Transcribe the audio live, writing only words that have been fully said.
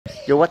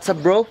Yo, what's up,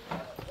 bro?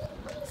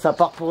 Ça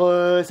part pour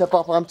un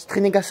petit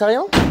training à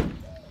Sarian?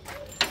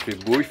 Il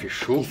fait beau, il fait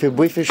chaud. Il fait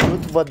beau, il fait chaud,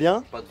 tout va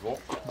bien. Pas de vent.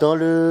 Dans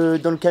le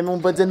camion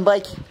Bods and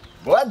Bike.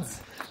 Bods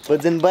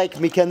and Bike,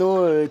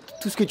 mécano,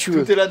 tout ce que tu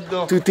veux. Tout est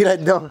là-dedans. Tout est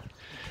là-dedans.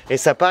 Et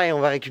ça part et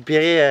on va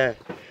récupérer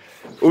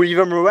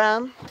Oliver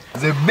Moran.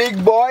 The big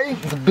boy.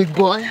 The big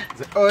boy.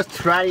 The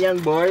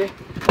Australian boy.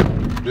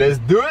 Let's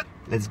do it.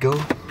 Let's go.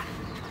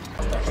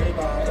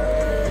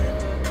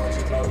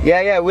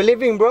 Yeah, we're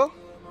leaving, bro.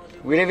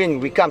 We're leaving,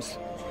 we comes.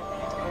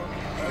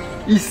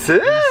 Il sait.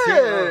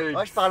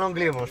 Moi je parle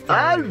anglais, moi.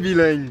 Ah, le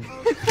bilingue.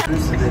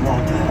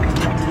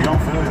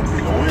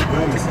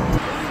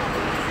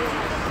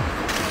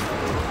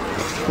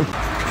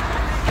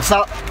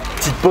 Ça,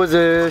 petite pause.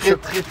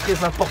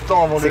 Très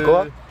important avant. C'est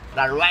quoi?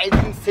 La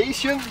riding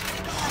station.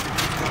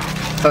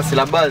 Ça c'est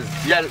la base.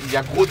 Il y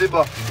a gros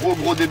débat,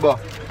 gros débat.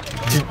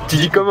 Tu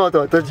dis comment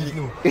toi? Toi tu dis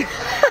nous.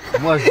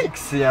 Moi je dis que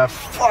c'est un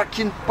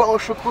fucking pain au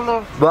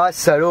chocolat. Bah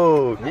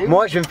salaud.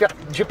 Moi je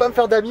vais pas me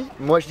faire d'amis.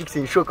 Moi je dis que c'est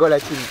une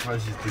chocolatine.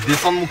 Vas-y,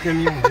 descends de mon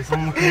camion, descends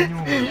de mon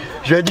camion.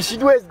 Je viens du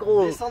sud-ouest,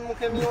 gros. Descends de mon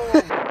camion.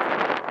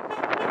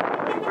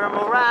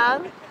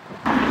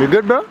 You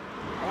good, bro?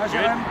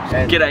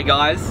 G'day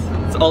guys,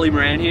 it's Ollie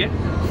Moran here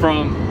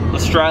from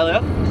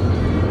Australia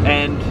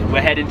and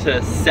we're heading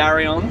to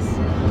Sarion's.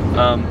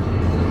 How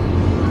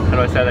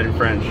do I say that in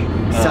French?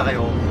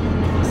 Sarian.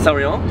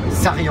 Sarion?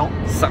 Sarian.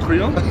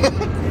 Sarion?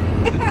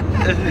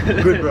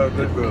 Good bro,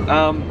 good bro.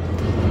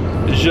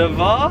 Je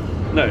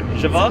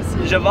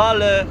vais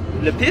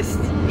le piste.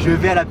 Je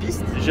vais à la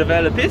piste. Je vais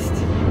à la piste.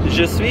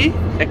 Je suis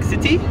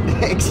excité.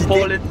 Excité.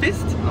 Pour la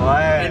piste.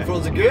 Ouais. And for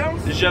the girls.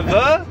 Je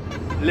veux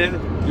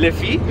les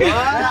filles.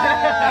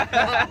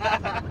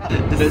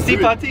 C'est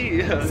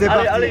parti. C'est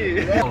parti.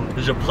 Allez.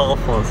 Je parle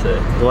français.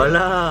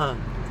 Voilà.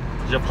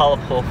 Je parle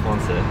pas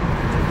français.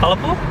 Parle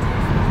pas?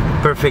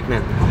 Perfect,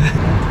 man.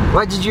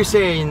 What did you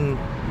say in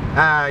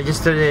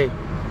yesterday?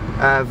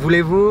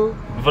 Voulez-vous?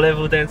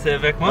 Voulez-vous danser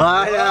avec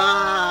moi?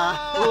 Voilà.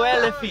 Où est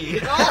la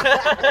fille?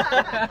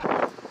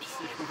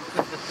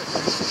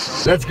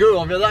 Let's go,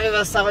 on vient d'arriver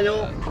à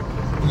Sarion.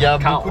 Il y a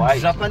beaucoup de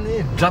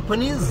japonais.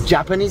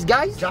 Japanese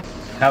guys?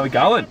 How we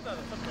going?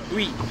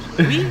 Oui.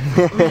 Oui.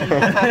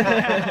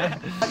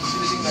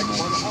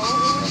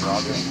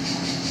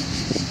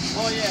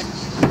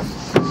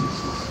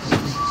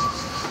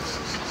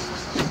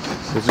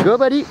 Let's go,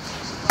 buddy.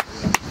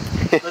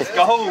 Let's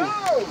go.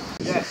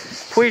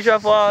 Puis-je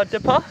avoir de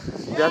pas?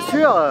 Bien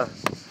sûr.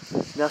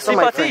 Merci, C'est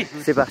my parti.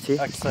 friend. C'est parti.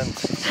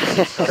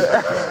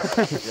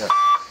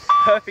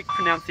 Perfect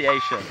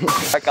pronunciation.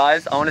 Alright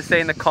guys, I want to see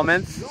in the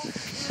comments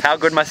how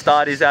good my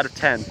start is out of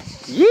 10.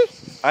 Yeah.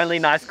 Only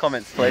nice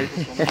comments, please.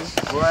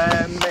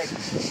 Ouais, mec.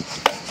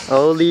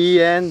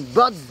 Oli and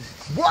Buds.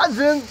 Buds.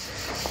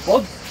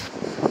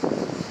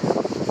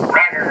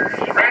 Runners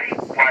ready,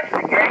 watch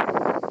the gate.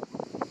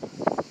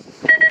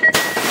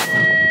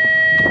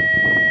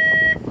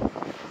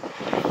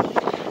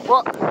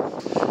 Bon.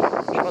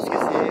 Je pense que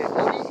c'est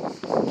Oli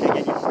qui a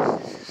gagné.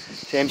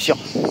 C'est même sûr.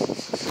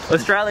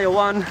 Australia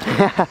 1,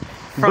 France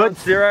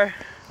Buds. 0.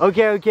 Ok.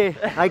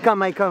 I come.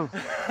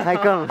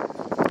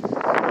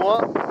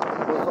 Moi,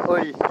 contre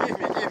Oli. Give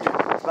me.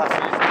 Parce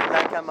que je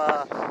la cam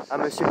à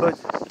Monsieur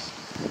Buds.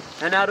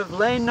 And out of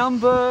lane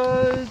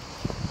number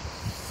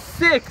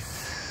 6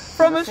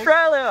 from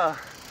Australia,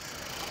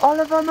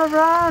 Oliver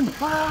Moran.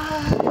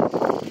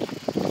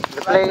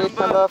 The plate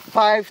number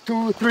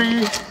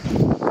 523.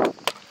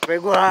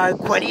 Grégoire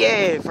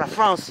Poilier from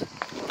France.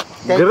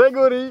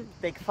 Grégory.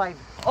 Take 5.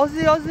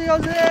 Aussie.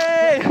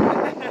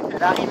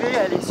 L'arrivée,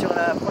 elle est sur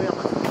la première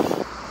main.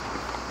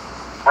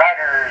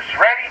 Runners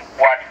ready,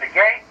 watch the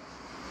gate.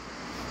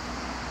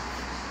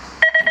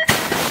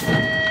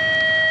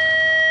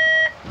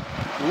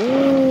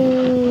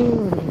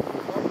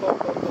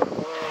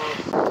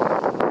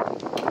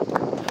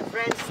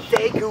 Friends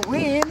take a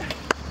win.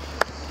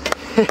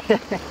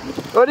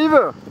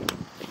 Oliver.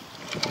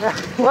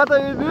 What are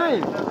you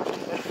doing?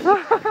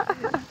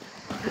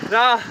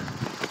 Nah,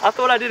 I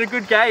thought I did a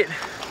good gate.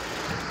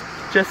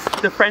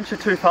 Just the French are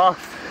too fast.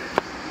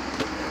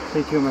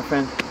 Thank you, my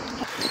friend.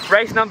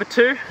 Race number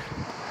 2,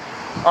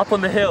 up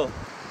on the hill.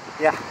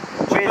 Yeah.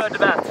 Third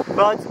bat.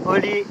 Buds,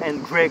 Oli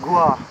and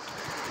Grégoire.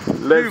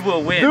 Who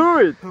will win? Do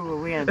it. Who will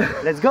win?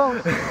 Let's go.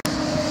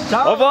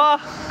 Au revoir.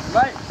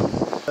 Bye.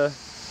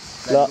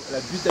 La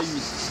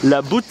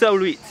La butte à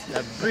huit.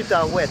 La butte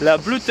à ouette. La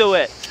butte à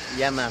huit.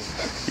 Yeah, man.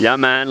 Yeah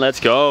man, let's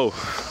go.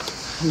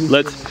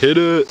 Let's hit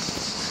it.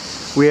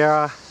 We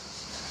are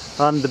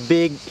on the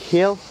big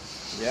hill.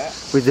 Yeah.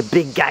 With the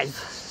big guys.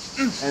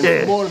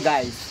 And small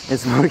guys. And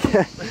small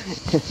guys.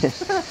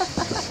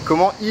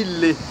 Comment il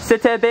l'est?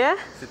 C'était bien?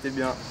 C'était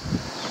bien.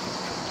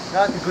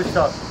 That's a good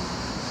start.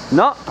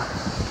 No.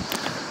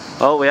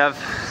 Oh, we have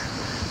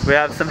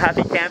some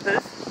happy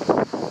campers.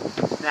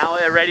 Now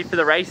we're ready for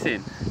the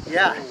racing.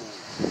 Yeah.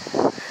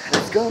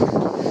 Let's go.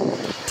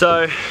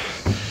 So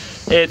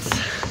it's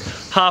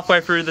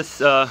halfway through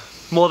this,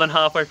 more than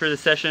halfway through the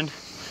session.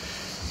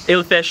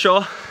 Il fait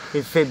chaud.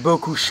 Il fait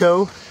beaucoup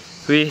chaud.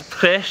 Oui,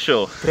 très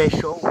chaud. Très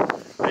chaud.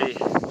 Ready.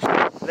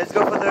 Let's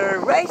go for the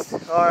race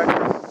or?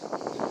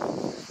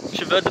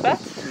 Je veux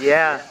débattre.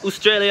 Yeah.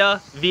 Australia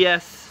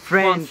vs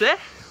French. Français.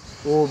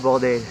 Oh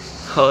bordel.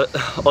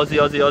 Aussie,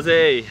 Aussie,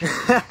 Aussie.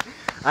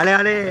 Allez,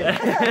 allez.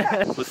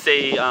 We'll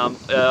see.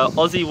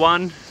 Aussie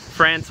 1,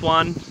 France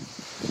 1.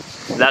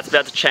 That's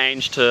about to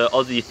change to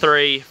Aussie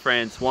 3,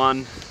 France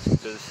 1.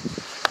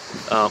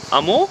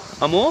 Amour,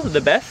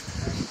 the best.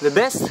 Le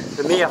best,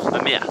 le meilleur.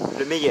 Le meilleur.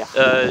 Le meilleur.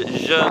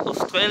 Je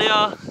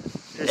Australia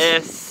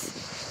est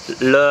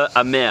le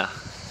amer.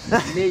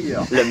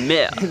 Meilleur. Le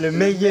meilleur. Le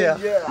meilleur.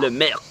 Le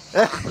meilleur.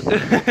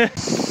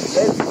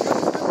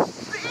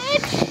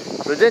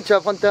 Roden, tu vas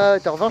prendre ta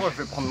revanche?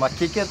 Je vais prendre ma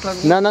quéquette là.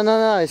 Non, non, non,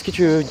 non. Est-ce que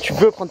tu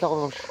veux prendre ta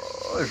revanche?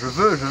 Je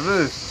veux.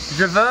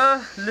 Je veux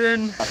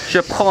l'une. Je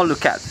prends le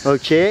 4.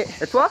 Ok. Et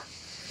toi?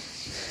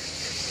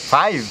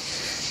 5.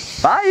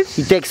 5?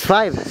 It takes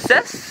 5.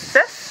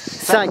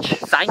 5.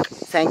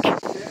 5.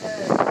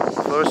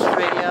 For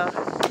Australia,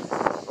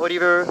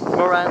 Oliver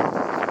Moran.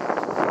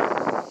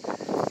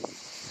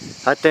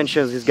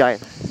 Attention, this guy.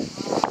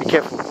 Be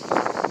careful.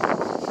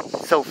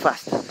 So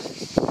fast.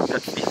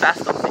 Got to be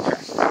fast on the track.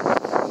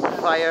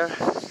 Fire.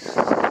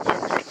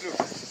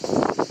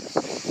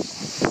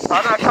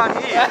 Oh no, I can't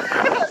hear you.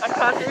 I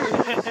can't hear you.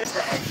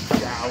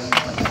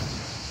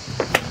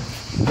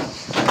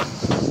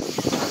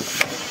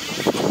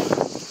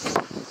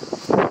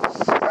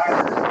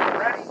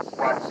 Ready?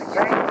 Watch the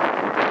gate.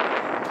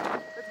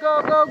 Let's go,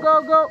 go, go,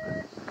 go.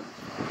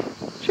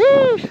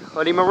 Sheesh.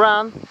 Oli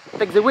Moran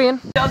takes the win.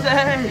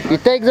 He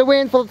takes the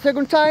win for the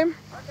second time.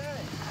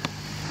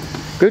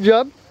 Good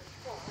job.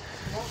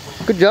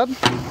 Good job.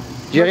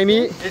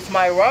 Jérémy. It's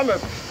my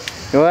warm-up.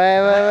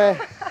 Ouais.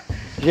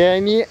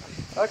 Jérémy.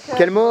 Okay.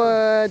 Quel mot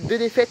 2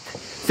 défaites.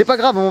 C'est pas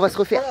grave, on va se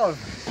refaire.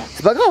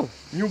 C'est pas grave.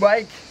 New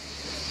bike.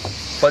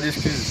 Pas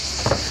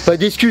d'excuses. Pas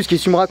d'excuses,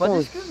 qu'est-ce que tu me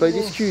racontes? Pas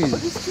d'excuses.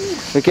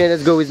 Ok,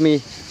 let's go with me.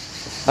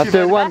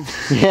 After one,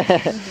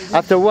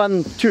 after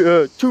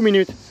 2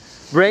 minutes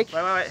break.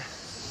 Wait.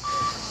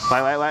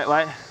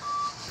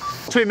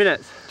 2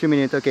 minutes. 2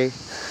 minutes, okay.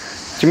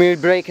 2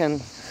 minute break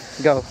and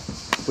go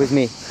with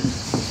me.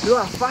 You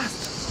are fast.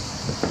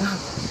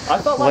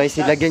 On va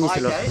essayer de la gagner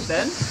celle-là.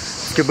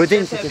 Parce que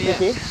Bodin s'était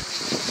fait.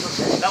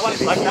 That one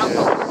is like that one.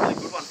 Really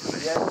good one for me.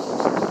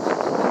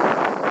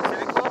 Vous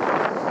savez quoi?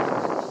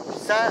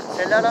 Ça,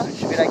 celle-là, là,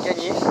 je vais la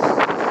gagner.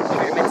 Je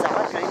vais lui mettre sa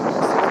raclée.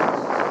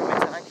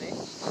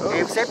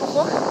 Et vous savez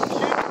pourquoi?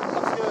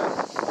 Parce que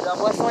la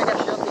boisson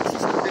énergisante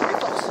existe pour des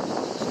forces.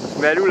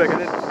 Mais elle est où la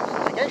canette?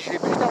 La canette, je l'ai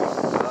bu juste avant.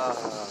 Ah,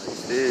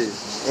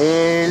 c'est...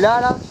 Et là,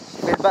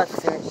 je vais le battre.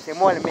 C'est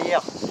moi le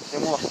meilleur. C'est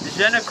moi.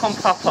 Je ne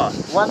comprends pas.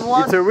 One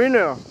word. It's a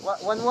winner.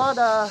 One word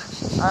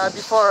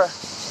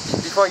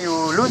before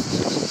you lose.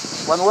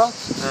 One word.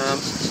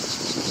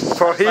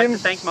 For I'd like him. to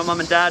thank my mom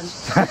and dad.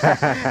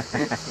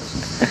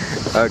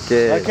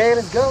 Okay. Okay,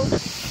 let's go.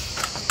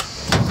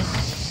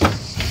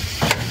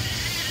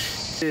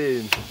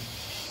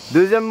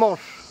 Deuxième manche.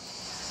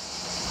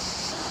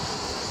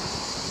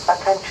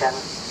 Attention.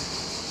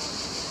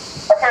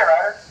 Okay,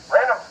 riders.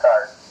 Random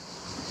start.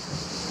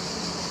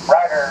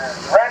 Riders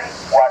ready.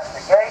 Watch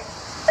the gate.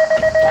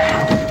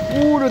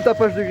 Ouh, le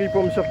tapage de grille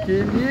pomme sur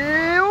Kelly.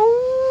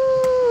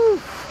 Ouh.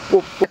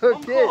 Oh,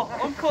 ok.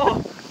 Encore.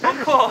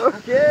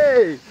 Ok.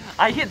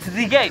 I hit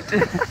the gate.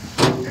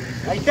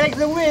 I take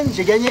the win.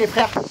 J'ai gagné les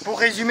frères. Pour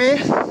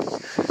résumer,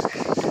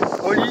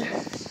 Oli,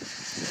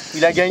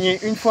 il a gagné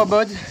une fois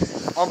Bod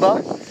en bas.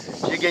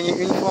 J'ai gagné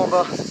une fois en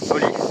bas,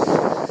 Oli.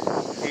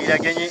 Et il a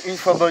gagné une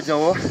fois Bod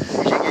en haut.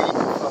 Et j'ai gagné une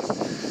fois.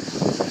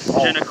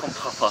 Je ne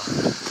comprends pas.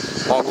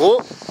 En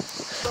gros,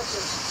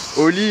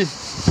 Oli,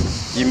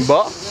 il me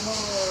bat.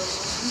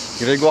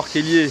 Grégoire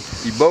Kellier,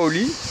 il bat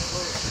Oli.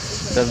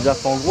 Ça veut dire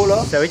qu'en gros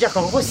là. ça veut dire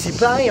qu'en gros c'est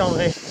pareil en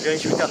vrai, le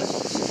résultat.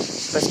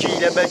 Parce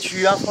qu'il a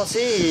battu un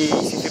Français et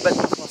il s'est fait battre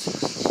par un Français.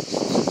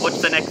 Watch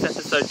the next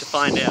episode to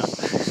find out.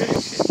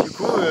 Du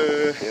coup,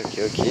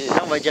 Ok.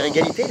 là on va dire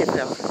égalité les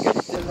frères.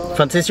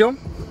 Fin de session.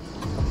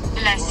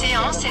 La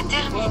séance est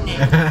terminée.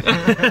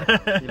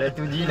 Il a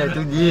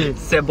tout dit.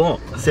 C'est bon.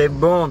 C'est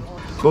bon.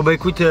 Bon bah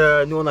écoute,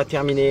 nous on a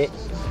terminé.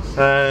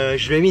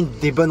 Je lui ai mis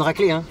des bonnes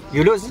raclées hein.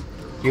 You lose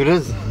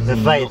the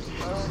fight.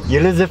 You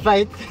lose the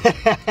fight.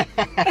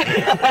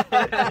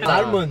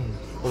 Salmon.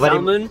 On va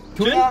Salmon.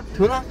 Tuna.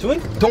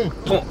 Thon.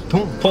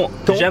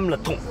 J'aime le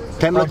thon.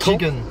 T'aimes le thon?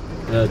 Chicken.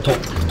 Thon.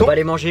 On va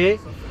les manger.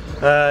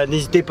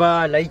 N'hésitez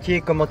pas à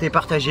liker, commenter,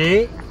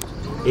 partager.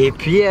 Et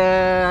puis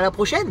à la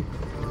prochaine.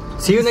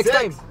 See you next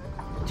time.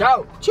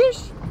 Ciao.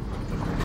 Tchuss.